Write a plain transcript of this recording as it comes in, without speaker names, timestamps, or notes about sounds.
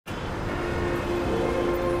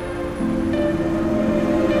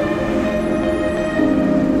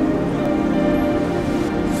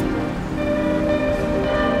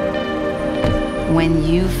When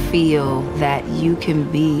you feel that you can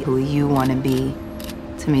be who you want to be,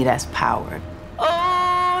 to me, that's power.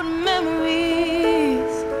 Old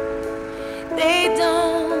memories, they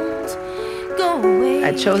don't go away.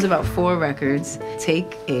 I chose about 4 records.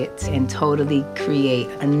 Take it and totally create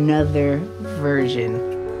another version.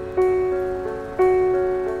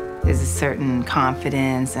 There's a certain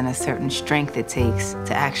confidence and a certain strength it takes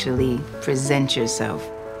to actually present yourself.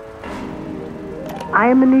 I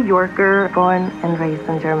am a New Yorker, born and raised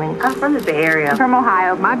in Germany. I'm from the Bay Area. I'm from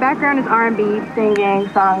Ohio. My background is R&B, singing,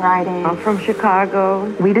 songwriting. I'm from Chicago.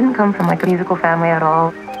 We didn't come from like a musical family at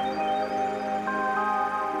all.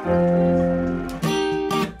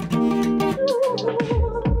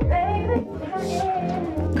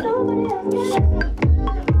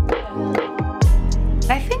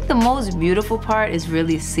 I think the most beautiful part is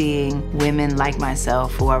really seeing women like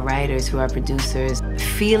myself who are writers, who are producers,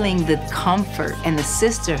 feeling the comfort and the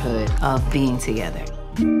sisterhood of being together.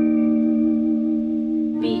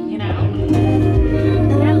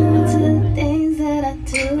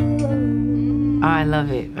 Oh, I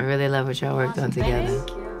love it. I really love what y'all worked on together.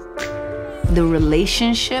 The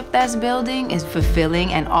relationship that's building is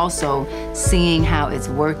fulfilling, and also seeing how it's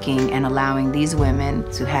working and allowing these women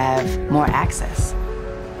to have more access.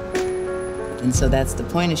 And so that's the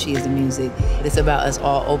point of She Is the Music. It's about us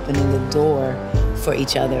all opening the door for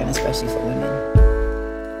each other, and especially for women.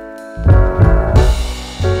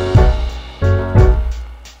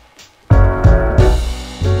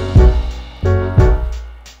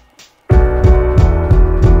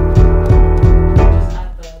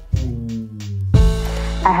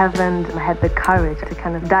 I haven't had the courage to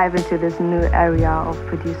kind of dive into this new area of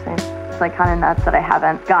producing. It's like kind of nuts that I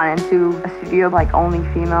haven't gone into a studio of like only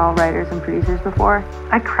female writers and producers before.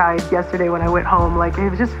 I cried yesterday when I went home. Like,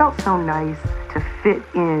 it just felt so nice to fit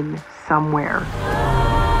in somewhere.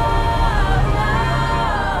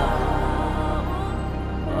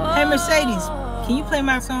 Hey Mercedes, can you play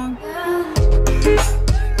my song?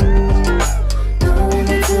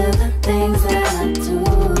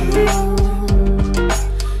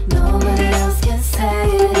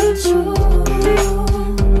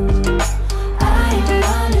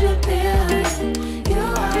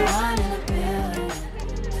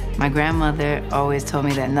 My grandmother always told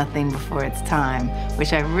me that nothing before its time,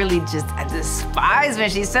 which I despise when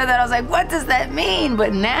she said that. I was like, what does that mean?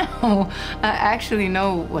 But now I actually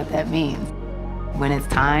know what that means. When it's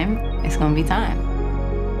time, it's gonna be time.